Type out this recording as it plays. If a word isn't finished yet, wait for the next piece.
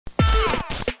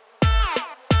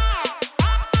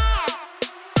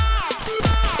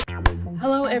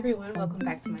everyone, welcome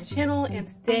back to my channel, and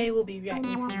today we'll be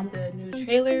reacting to the new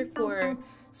trailer for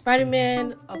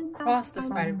Spider-Man Across the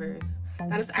Spiderverse.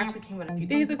 Now this actually came out a few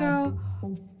days ago,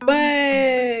 but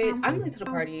I'm late to the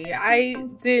party. I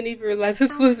didn't even realize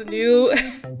this was new.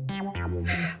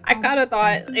 I kind of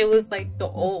thought it was like the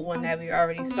old one that we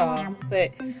already saw,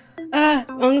 but as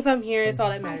long as I'm here, it's all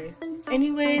that matters.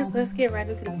 Anyways, let's get right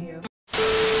into the video.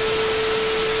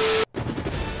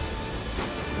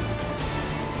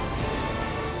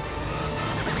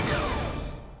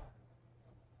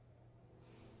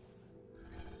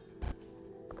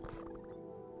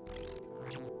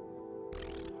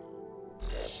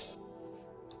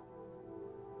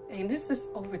 And this is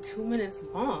over 2 minutes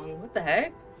long. What the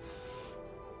heck?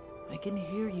 I can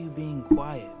hear you being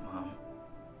quiet, Mom.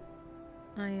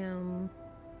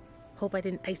 I hope I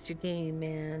didn't ice your game,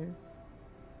 man.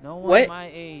 No one my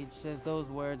age says those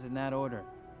words in that order.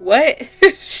 What?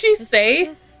 She say?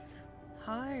 It's just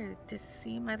hard to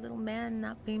see my little man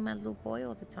not being my little boy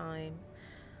all the time.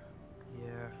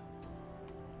 Yeah.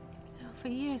 You know, for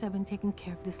years I've been taking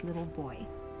care of this little boy.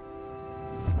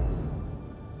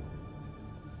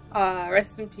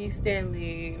 Rest in peace,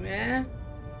 Stanley, man.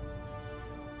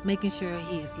 Making sure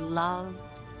he is loved,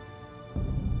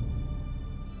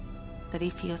 that he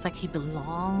feels like he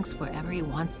belongs wherever he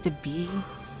wants to be.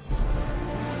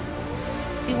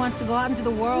 He wants to go out into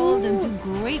the world and do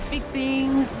great big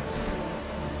things.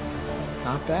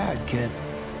 Not bad, kid.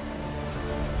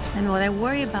 And what I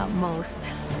worry about most,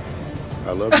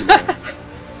 I love you, man.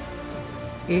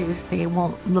 is they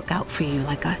won't look out for you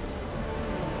like us.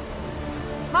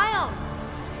 Miles!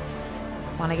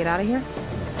 Want to get out of here?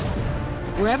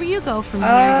 Wherever you go from here,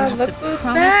 you have to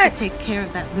promise to take care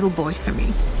of that little boy for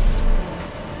me.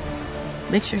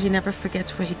 Make sure he never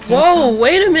forgets where he came from. Whoa,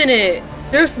 wait a minute.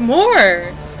 There's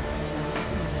more.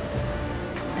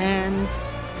 And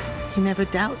he never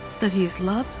doubts that he is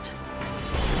loved.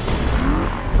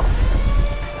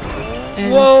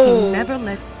 And he never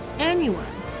lets anyone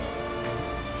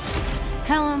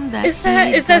tell him that is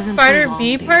that Spider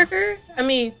B Parker? I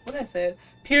mean, what I said,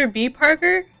 Peter B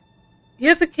Parker? He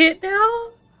has a kid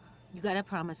now? You gotta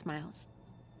promise, Miles.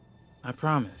 I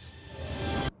promise.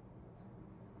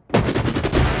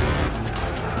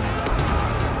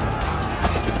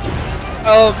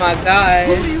 Oh my god.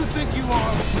 Who do you think you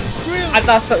are? Really? I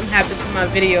thought something happened to my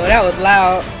video. That was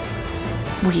loud.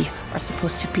 We are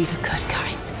supposed to be the good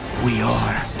guys. We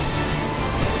are.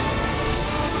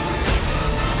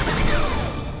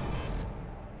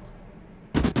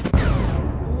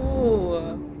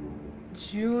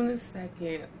 June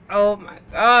 2nd. Oh my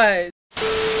god.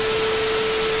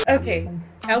 Okay,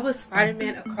 that was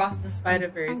Spider-Man Across the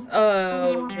Spiderverse.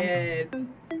 Oh man.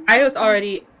 I was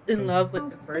already in love with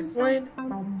the first one,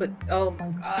 but oh my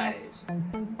gosh.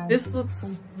 This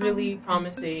looks really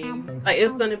promising. Like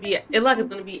it's gonna be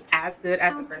as good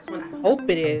as the first one. I hope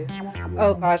it is.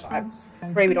 Oh gosh, I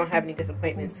pray we don't have any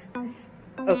disappointments.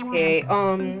 Okay,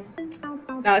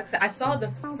 now, I saw the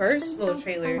first little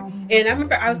trailer, and I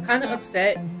remember I was kind of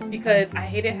upset because I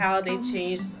hated how they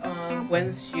changed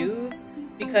Gwen's shoes.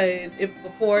 Because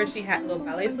before she had little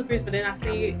ballet slippers, but then I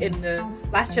see in the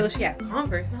last trailer she had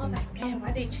Converse, and I was like, man,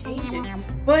 why they change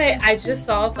it? But I just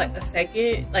saw like a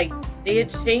second, like they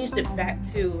had changed it back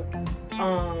to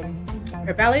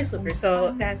her ballet slippers,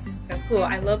 so that's cool.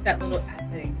 I love that little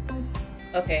aesthetic.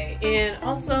 Okay, and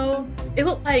also it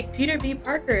looked like Peter B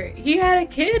Parker. He had a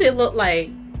kid. It looked like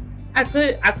I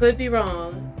could be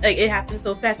wrong. Like it happened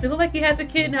so fast. But it looked like he has a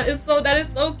kid now. If so, that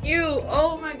is so cute.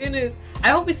 Oh my goodness. I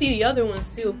hope we see the other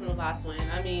ones too from the last one.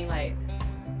 I mean, like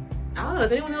I don't know.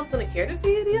 Is anyone else gonna care to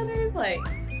see the others? Like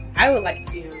I would like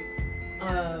to see him.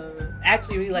 I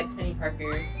actually really like Penny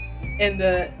Parker and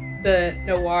the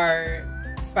noir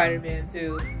Spider-Man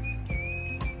too.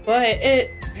 But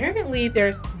apparently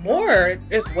there's more.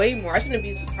 There's way more. I shouldn't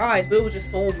be surprised, but it was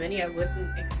just so many. I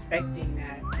wasn't expecting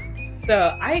that.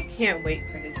 So I can't wait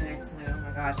for this next one. Oh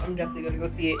my gosh, I'm definitely gonna go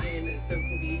see it in the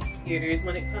movie theaters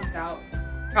when it comes out.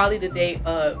 Probably the day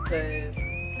of, because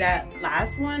that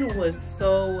last one was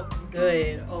so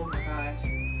good. Oh my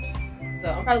gosh.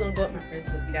 So I'm probably gonna go with my friends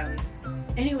to go see that one.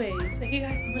 Anyways, thank you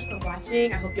guys so much for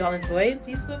watching. I hope you all enjoyed.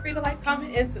 Please feel free to like,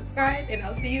 comment, and subscribe, and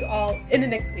I'll see you all in the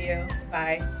next video.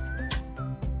 Bye.